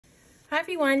Hi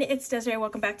everyone, it's Desiree.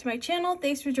 Welcome back to my channel.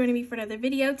 Thanks for joining me for another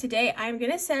video. Today I'm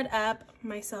going to set up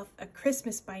myself a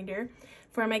Christmas binder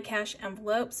for my cash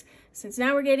envelopes since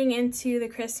now we're getting into the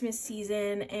Christmas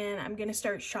season and I'm going to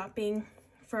start shopping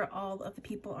for all of the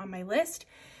people on my list.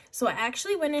 So I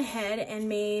actually went ahead and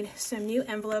made some new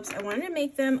envelopes. I wanted to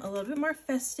make them a little bit more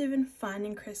festive and fun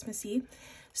and Christmassy.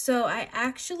 So I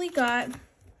actually got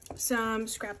some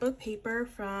scrapbook paper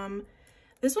from,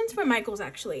 this one's from Michael's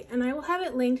actually, and I will have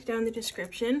it linked down in the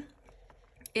description.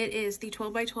 It is the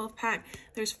 12 by 12 pack.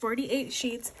 There's 48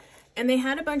 sheets and they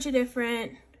had a bunch of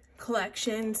different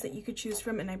collections that you could choose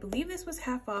from, and I believe this was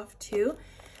half off too.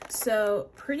 So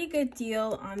pretty good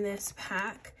deal on this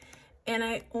pack. And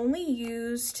I only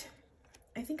used,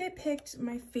 I think I picked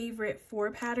my favorite 4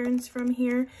 patterns from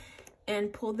here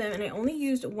and pulled them, and I only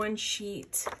used 1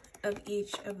 sheet of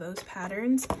each of those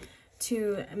patterns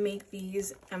to make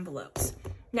these envelopes.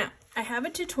 Now, I have a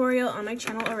tutorial on my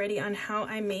channel already on how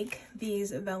I make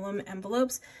these vellum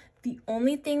envelopes. The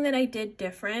only thing that I did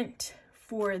different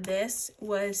for this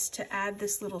was to add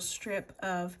this little strip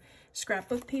of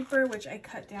scrapbook paper, which I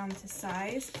cut down to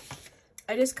size.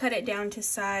 I just cut it down to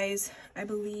size, I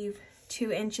believe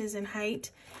 2 inches in height,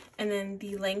 and then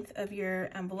the length of your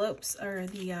envelopes or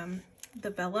the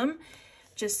vellum,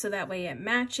 just so that way it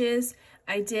matches.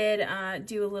 I did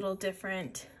do a little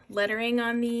different lettering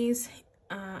on these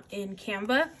in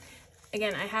Canva.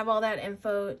 Again, I have all that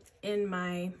info in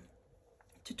my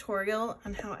tutorial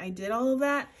on how I did all of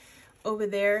that over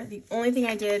there. The only thing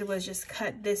I did was just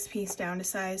cut this piece down to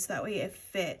size so that way it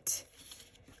fit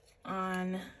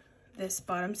on this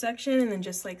bottom section, and then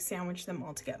just like sandwich them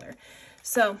all together.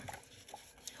 So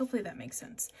hopefully that makes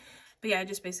sense. But yeah, I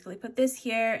just basically put this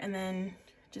here and then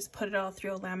just put it all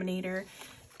through a laminator,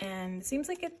 and it seems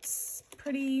like it's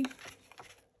pretty,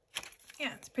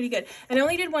 yeah, it's pretty good. And I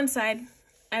only did one side.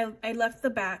 I left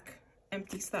the back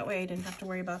empty so that way I didn't have to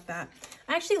worry about that.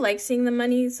 I actually like seeing the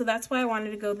money, so that's why I wanted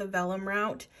to go the vellum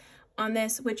route on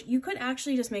this, which you could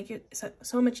actually just make it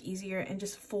so much easier and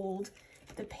just fold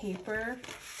the paper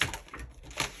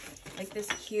like this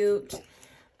cute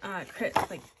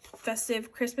like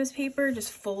festive Christmas paper.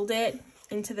 Just fold it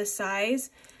into the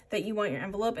size that you want your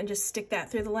envelope and just stick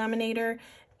that through the laminator,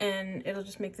 and it'll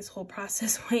just make this whole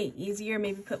process way easier.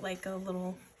 Maybe put like a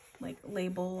little like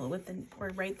label with the,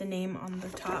 or write the name on the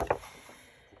top,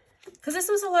 because this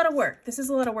was a lot of work. This is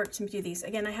a lot of work to do these.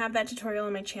 Again, I have that tutorial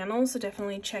on my channel, so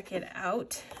definitely check it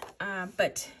out.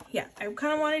 But yeah, I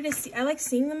kind of wanted to see, I like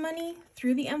seeing the money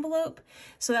through the envelope,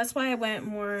 so that's why I went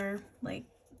more like,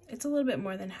 it's a little bit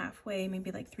more than halfway,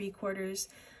 maybe like 3/4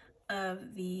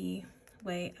 of the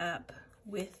way up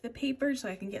with the paper, so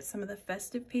I can get some of the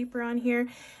festive paper on here,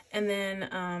 and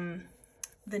then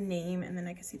the name, and then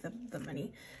I can see the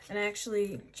money. And I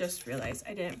actually just realized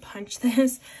I didn't punch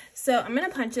this, so I'm gonna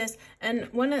punch this.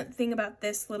 And one thing about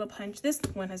this little punch, this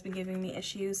one has been giving me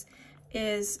issues,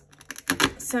 is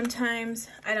sometimes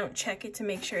I don't check it to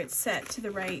make sure it's set to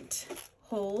the right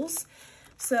holes.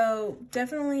 So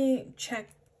definitely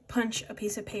punch a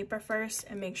piece of paper first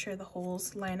and make sure the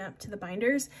holes line up to the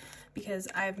binders, because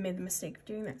I've made the mistake of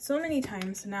doing that so many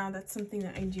times. Now that's something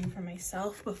that I do for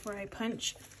myself before I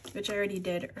punch, which I already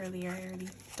did earlier. I already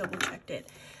double checked it.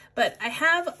 But I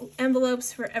have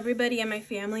envelopes for everybody in my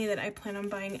family that I plan on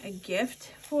buying a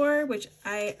gift for, which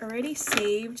I already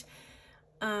saved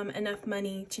enough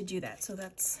money to do that. So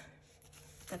that's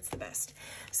the best.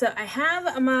 So I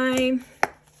have my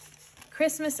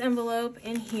Christmas envelope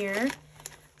in here.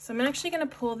 So I'm actually going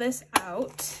to pull this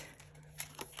out.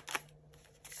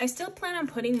 I still plan on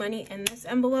putting money in this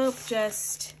envelope,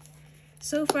 just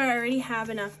so far I already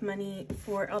have enough money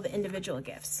for all the individual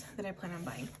gifts that I plan on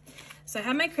buying. So I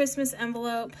have my Christmas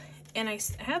envelope, and I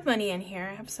have money in here.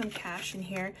 I have some cash in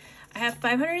here. I have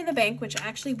 $500 in the bank, which I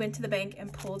actually went to the bank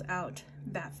and pulled out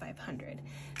that $500.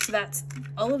 So that's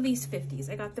all of these 50s.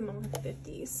 I got them all in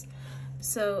 50s.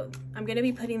 So I'm going to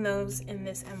be putting those in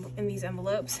these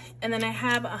envelopes. And then I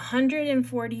have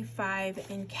 $145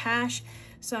 in cash.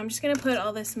 So I'm just going to put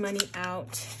all this money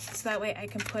out so that way I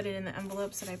can put it in the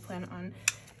envelopes that I plan on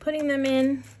putting them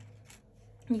in.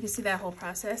 You can see that whole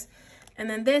process. And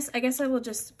then this, I guess I will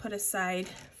just put aside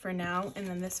for now. And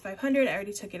then this 500, I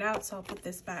already took it out, so I'll put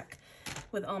this back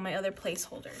with all my other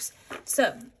placeholders.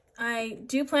 So I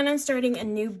do plan on starting a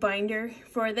new binder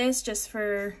for this, just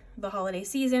for the holiday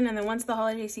season. And then once the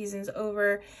holiday season's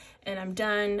over and I'm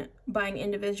done buying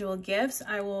individual gifts,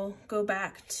 I will go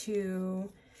back to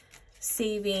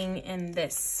saving in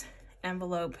this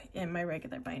envelope in my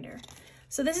regular binder.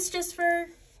 So this is just for,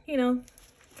 you know,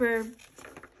 for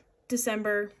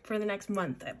December, for the next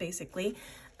month, basically.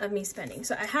 of me spending.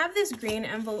 So I have this green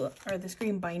envelope, or this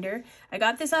green binder. I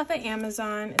got this off of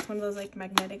Amazon. It's one of those like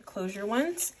magnetic closure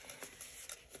ones.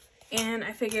 And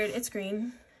I figured it's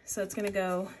green, so it's gonna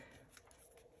go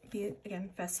be, again,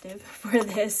 festive for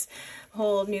this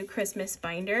whole new Christmas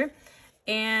binder.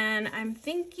 And I'm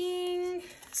thinking,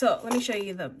 so let me show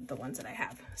you the ones that I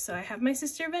have. So I have my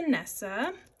sister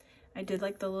Vanessa. I did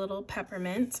like the little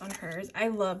peppermints on hers. I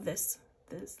love this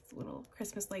little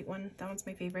Christmas light one. That one's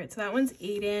my favorite. So that one's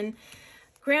Aiden.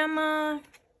 Grandma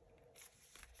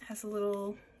has a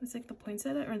little, it's like the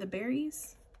poinsettia or the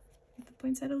berries, the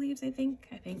poinsettia leaves, I think.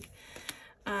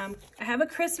 I have a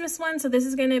Christmas one, so this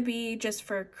is gonna be just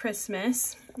for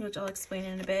Christmas, which I'll explain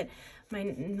in a bit. My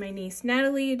niece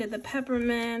Natalie did the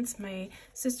peppermints, my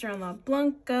sister-in-law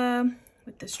Blanca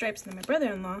with the stripes, and then my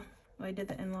brother-in-law, well, I did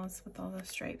the in-laws with all the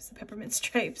stripes, the peppermint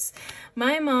stripes.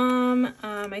 My mom,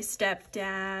 my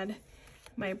stepdad,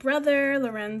 my brother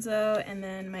Lorenzo, and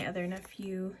then my other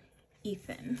nephew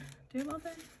Ethan. Do I have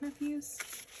other nephews?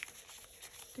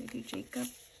 Did I do Jacob?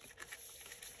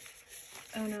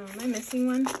 Oh no, am I missing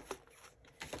one?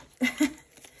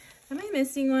 Am I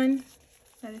missing one?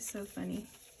 That is so funny.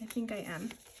 I think I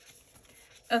am.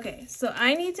 Okay, so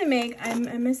I need to make,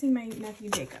 I'm missing my nephew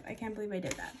Jacob. I can't believe I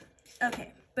did that.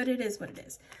 Okay, but it is what it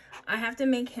is. I have to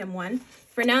make him one.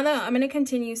 For now though, I'm gonna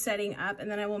continue setting up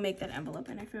and then I will make that envelope,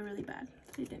 and I feel really bad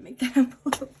I didn't make that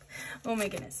envelope. Oh my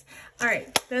goodness. All right,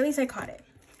 but at least I caught it.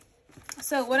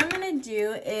 So what I'm gonna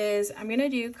do is I'm gonna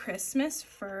do Christmas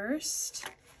first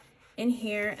in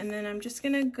here, and then I'm just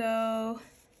gonna go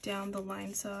down the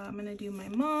line. So I'm gonna do my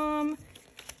mom.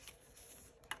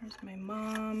 There's my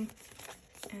mom,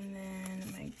 and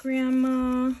then my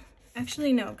grandma.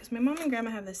 Actually, no, because my mom and grandma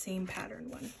have the same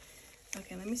pattern one.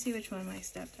 Okay, let me see which one my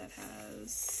stepdad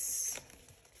has.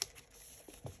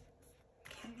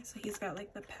 Okay, so he's got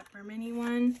like the pepperminty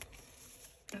one.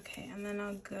 Okay, and then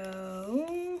I'll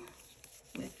go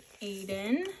with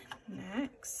Aiden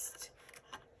next.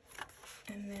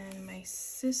 And then my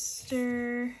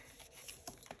sister.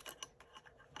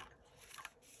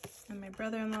 And my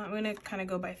brother-in-law. I'm gonna kind of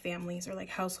go by families or like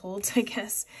households, I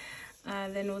guess.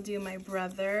 Then we'll do my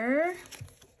brother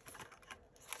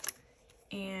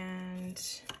and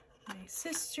my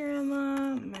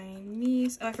sister-in-law, my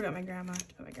niece. Oh, I forgot my grandma. I have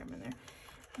to put my grandma in there.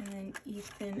 And then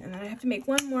Ethan. And then I have to make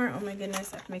one more. Oh my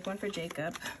goodness, I have to make one for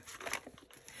Jacob.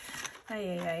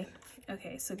 Ay, ay, ay.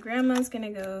 Okay, so grandma's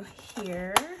gonna go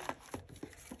here.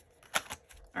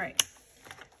 All right.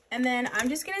 And then I'm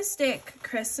just gonna stick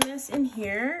Christmas in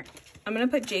here. I'm gonna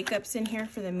put Jacob's in here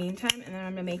for the meantime, and then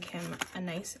I'm gonna make him a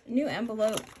nice new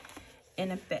envelope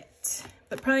in a bit.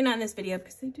 But probably not in this video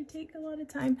because they do take a lot of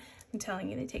time. I'm telling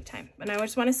you, they take time. But I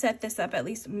just wanna set this up. At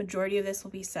least the majority of this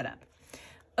will be set up.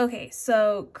 Okay,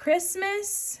 so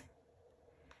Christmas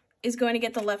is going to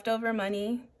get the leftover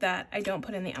money that I don't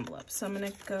put in the envelope. So I'm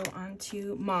gonna go on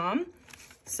to mom.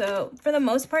 So for the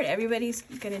most part, everybody's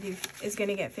gonna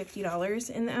get $50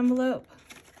 in the envelope,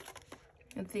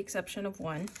 with the exception of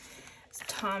one. So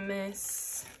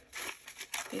Thomas,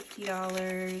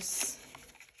 $50.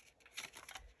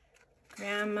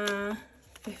 Grandma,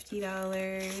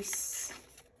 $50.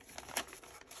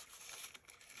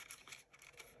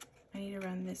 I need to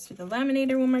run this through the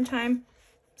laminator one more time.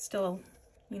 Still,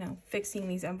 you know, fixing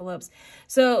these envelopes.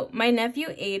 So my nephew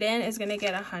Aiden is gonna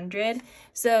get 100.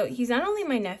 So he's not only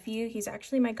my nephew, he's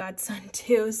actually my godson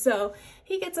too. So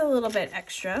he gets a little bit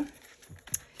extra,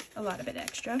 a lot of it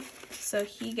extra. So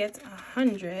he gets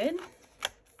 100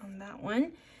 on that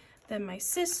one. Then my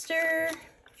sister,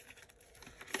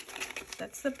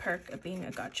 that's the perk of being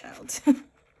a godchild.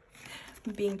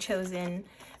 Being chosen,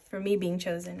 for me being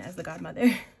chosen as the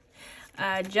godmother.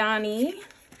 Johnny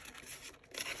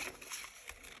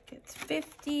gets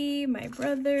 50, my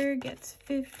brother gets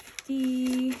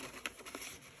 50,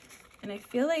 and I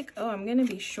feel like, oh, I'm gonna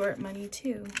be short money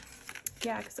too.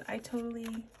 Yeah, because I totally,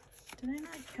 did I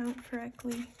not count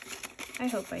correctly? I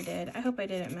hope I did. I hope I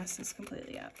didn't mess this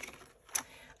completely up.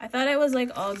 I thought I was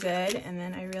like all good, and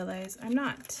then I realized I'm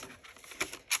not.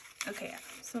 Okay,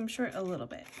 so I'm short a little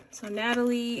bit. So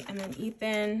Natalie, and then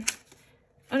Ethan.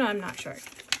 Oh no, I'm not short.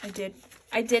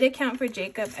 I did account for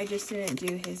Jacob, I just didn't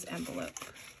do his envelope.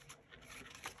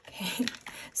 Okay,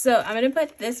 so I'm gonna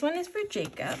put, this one is for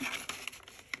Jacob.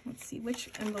 Let's see, which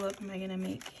envelope am I gonna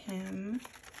make him?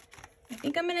 I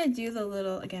think I'm gonna do the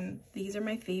little, again, these are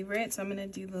my favorites, so I'm gonna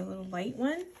do the little light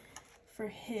one for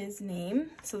his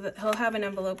name, so that he'll have an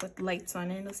envelope with lights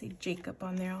on it. It'll say Jacob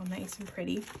on there, all nice and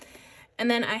pretty. And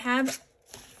then I have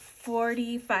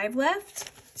 45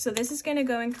 left, so this is gonna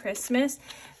go in Christmas.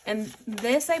 And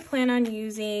this I plan on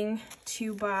using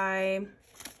to buy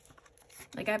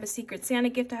Like I have a Secret Santa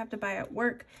gift I have to buy at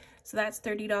work, so that's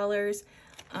 $30.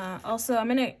 Also, I'm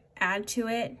gonna add to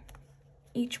it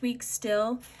each week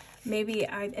still. Maybe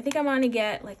I think I want to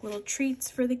get like little treats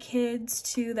for the kids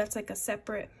too. That's like a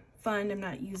separate fund. I'm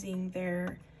not using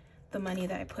the money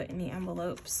that I put in the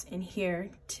envelopes in here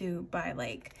to buy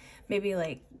like maybe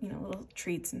like, you know, little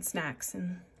treats and snacks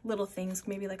and little things,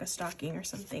 maybe like a stocking or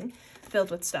something filled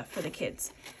with stuff for the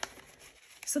kids.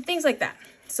 So things like that.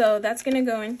 So that's gonna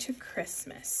go into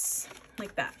Christmas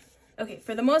like that. Okay,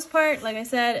 for the most part, like I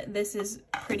said, this is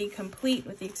pretty complete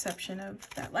with the exception of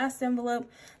that last envelope.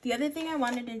 The other thing I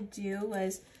wanted to do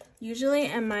was, usually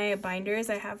in my binders,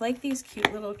 I have like these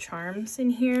cute little charms in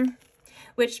here,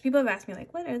 which people have asked me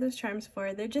like, what are those charms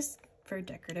for? They're just for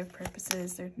decorative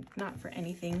purposes. They're not for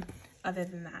anything other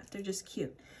than that. They're just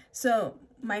cute. So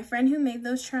my friend who made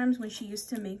those charms, when she used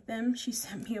to make them, she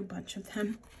sent me a bunch of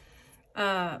them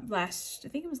I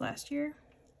think it was last year.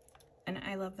 And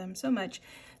I love them so much.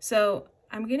 So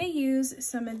I'm gonna use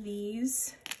some of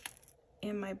these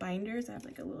in my binders. I have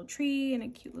like a little tree and a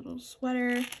cute little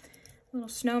sweater, little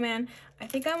snowman. I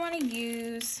think I want to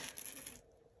use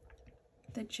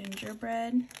the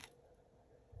gingerbread.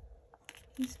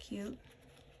 He's cute.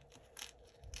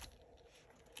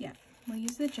 Yeah, we'll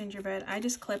use the gingerbread. I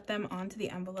just clip them onto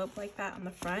the envelope like that on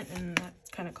the front, and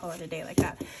that's kind of call it a day like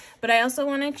that. But I also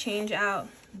want to change out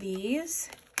these.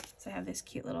 So I have this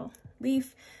cute little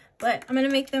leaf, but I'm gonna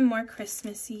make them more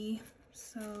Christmassy.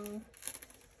 So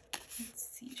let's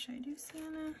see, should I do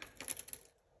Santa?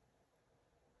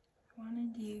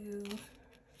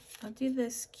 I'll do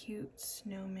this cute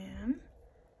snowman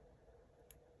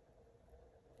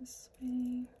this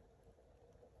way.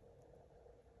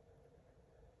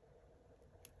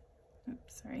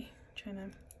 Oops, sorry, I'm trying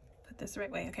to put this the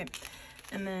right way. Okay,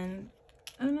 and then,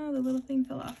 oh no, the little thing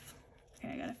fell off.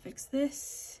 Okay, I gotta fix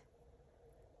this.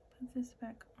 Put this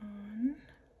back on.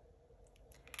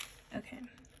 Okay.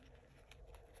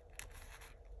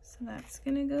 So that's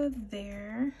gonna go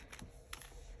there.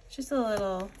 It's just a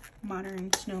little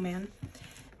modern snowman.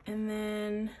 And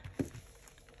then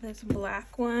this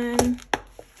black one,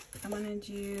 I'm gonna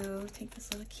take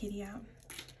this little kitty out.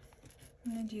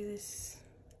 I'm gonna do this,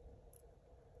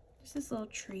 just this little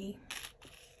tree.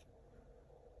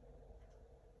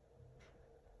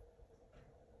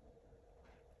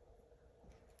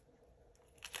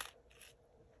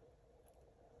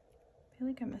 I feel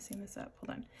like I'm messing this up.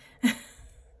 Hold on.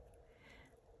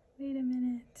 Wait a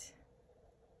minute.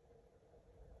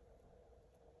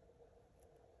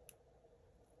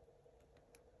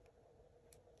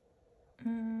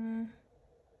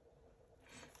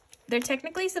 They're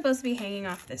technically supposed to be hanging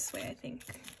off this way, I think.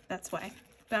 That's why.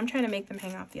 But I'm trying to make them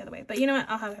hang off the other way. But you know what?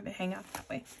 I'll have it hang off that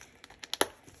way.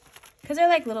 Because they're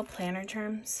like little planner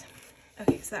charms.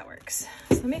 Okay, so that works.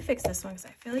 So let me fix this one because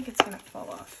I feel like it's going to fall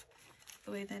off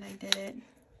the way that I did it.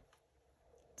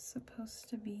 It's supposed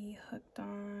to be hooked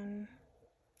on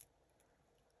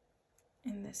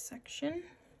in this section.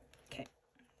 Okay,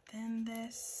 then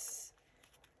this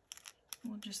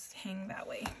will just hang that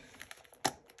way.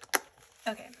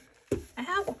 Okay,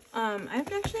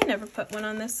 I've actually never put one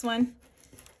on this one.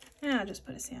 Yeah, I'll just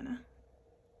put a Santa.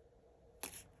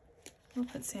 We'll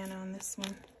put Santa on this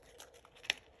one.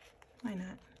 Why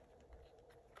not?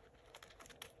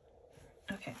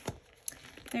 Okay,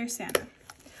 there's Santa.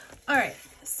 All right,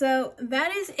 so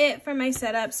that is it for my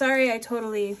setup. Sorry, I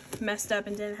totally messed up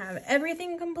and didn't have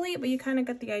everything complete, but you kind of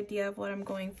got the idea of what I'm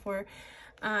going for.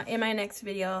 In my next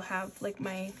video, I'll have like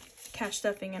my cash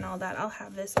stuffing and all that. I'll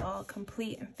have this all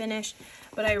complete and finished,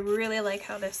 but I really like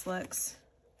how this looks.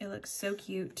 It looks so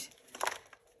cute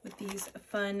with these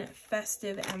fun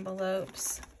festive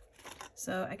envelopes.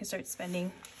 So I can start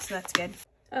spending, so that's good.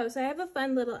 Oh, so I have a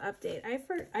fun little update.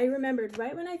 I remembered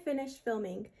right when I finished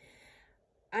filming,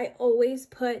 I always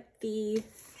put these,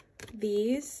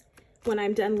 when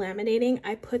I'm done laminating,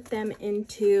 I put them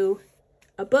into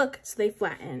a book so they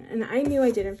flatten. And I knew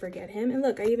I didn't forget him. And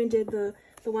look, I even did the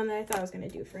one that I thought I was going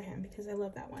to do for him because I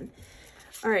love that one.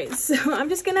 All right, so I'm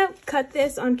just going to cut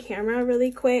this on camera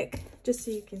really quick just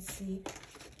so you can see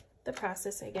the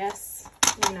process, I guess.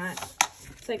 Why not?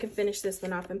 So I can finish this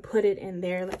one off and put it in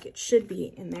there like it should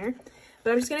be in there.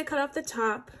 But I'm just going to cut off the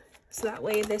top so that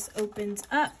way this opens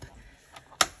up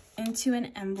into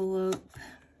an envelope.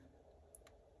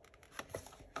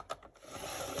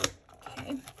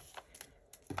 Okay.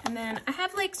 And then I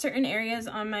have like certain areas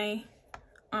on my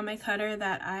cutter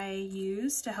that I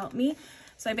use to help me.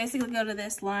 So I basically go to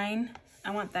this line.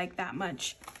 I want like that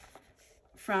much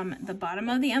from the bottom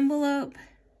of the envelope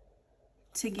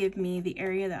to give me the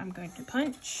area that I'm going to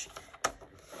punch.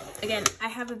 Again, I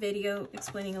have a video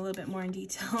explaining a little bit more in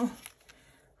detail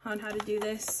on how to do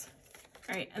this.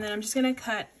 All right, and then I'm just gonna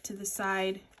cut to the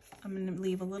side. I'm gonna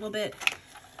leave a little bit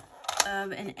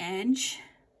of an edge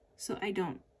so I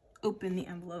don't open the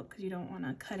envelope, because you don't want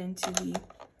to cut into the,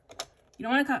 you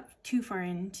don't want to cut too far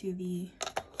into the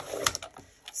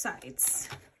sides.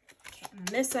 Okay, and on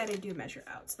this side I do measure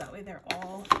out, so that way they're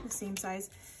all the same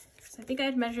size. So I think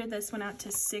I'd measured this one out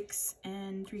to 6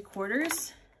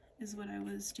 3/4 is what I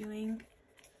was doing.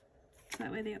 So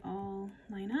that way they all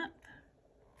line up.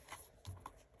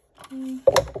 Okay,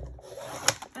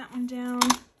 put that one down.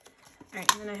 All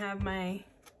right, and then I have my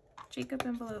Jacob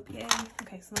envelope, yay.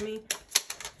 Okay, so let me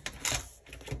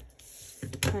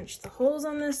punch the holes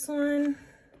on this one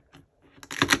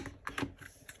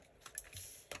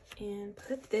and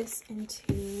put this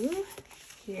into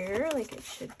here like it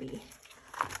should be.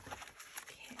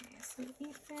 Okay, so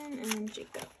Ethan and then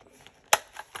Jacob.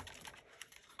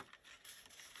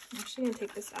 I'm actually gonna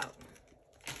take this out.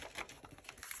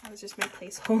 That was just my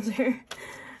placeholder.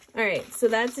 All right, so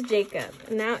that's Jacob.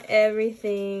 Now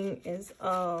everything is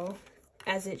all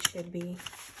as it should be.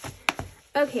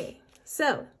 Okay,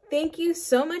 so thank you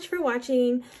so much for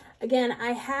watching. Again,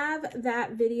 I have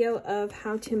that video of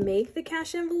how to make the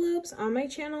cash envelopes on my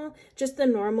channel, just the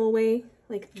normal way,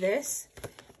 like this.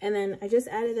 And then I just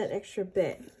added that extra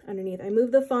bit underneath. I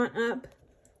moved the font up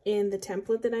in the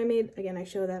template that I made. Again, I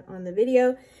show that on the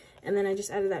video. And then I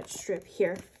just added that strip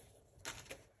here.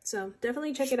 So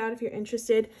definitely check it out if you're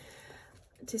interested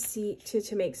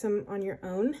to make some on your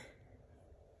own.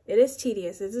 It is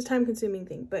tedious. It's a time-consuming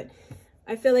thing, but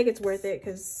I feel like it's worth it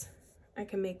because I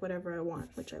can make whatever I want,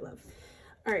 which I love.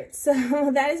 All right, so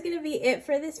that is going to be it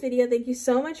for this video. Thank you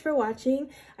so much for watching.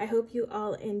 I hope you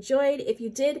all enjoyed. If you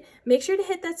did, make sure to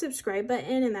hit that subscribe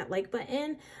button and that like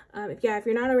button. If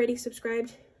you're not already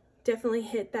subscribed, definitely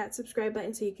hit that subscribe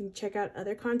button so you can check out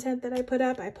other content that I put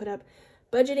up. I put up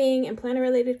budgeting and planner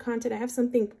related content. I have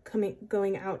something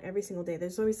going out every single day.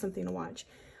 There's always something to watch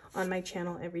on my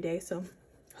channel every day. So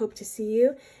hope to see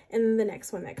you in the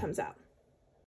next one that comes out.